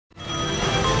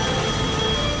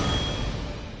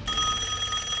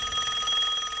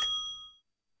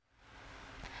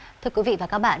Thưa quý vị và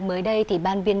các bạn, mới đây thì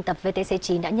ban biên tập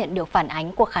VTC9 đã nhận được phản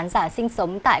ánh của khán giả sinh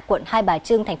sống tại quận Hai Bà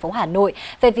Trưng, thành phố Hà Nội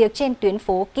về việc trên tuyến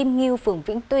phố Kim Ngưu, phường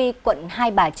Vĩnh Tuy, quận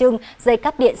Hai Bà Trưng, dây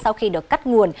cáp điện sau khi được cắt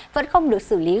nguồn vẫn không được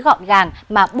xử lý gọn gàng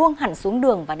mà buông hẳn xuống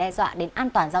đường và đe dọa đến an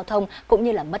toàn giao thông cũng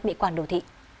như là mất mỹ quan đô thị.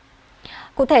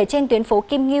 Cụ thể, trên tuyến phố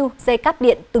Kim Ngưu, dây cáp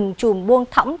điện từng chùm buông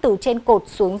thõng từ trên cột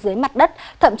xuống dưới mặt đất,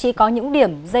 thậm chí có những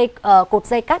điểm cột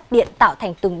dây cáp điện tạo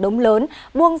thành từng đống lớn,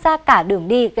 buông ra cả đường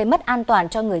đi gây mất an toàn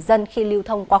cho người dân khi lưu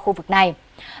thông qua khu vực này.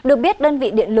 Được biết, đơn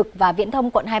vị điện lực và viễn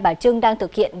thông quận Hai Bà Trưng đang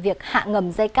thực hiện việc hạ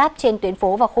ngầm dây cáp trên tuyến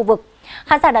phố và khu vực.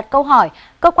 Khán giả đặt câu hỏi,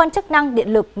 cơ quan chức năng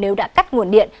điện lực nếu đã cắt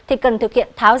nguồn điện thì cần thực hiện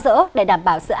tháo dỡ để đảm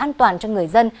bảo sự an toàn cho người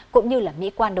dân cũng như là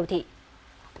mỹ quan đô thị.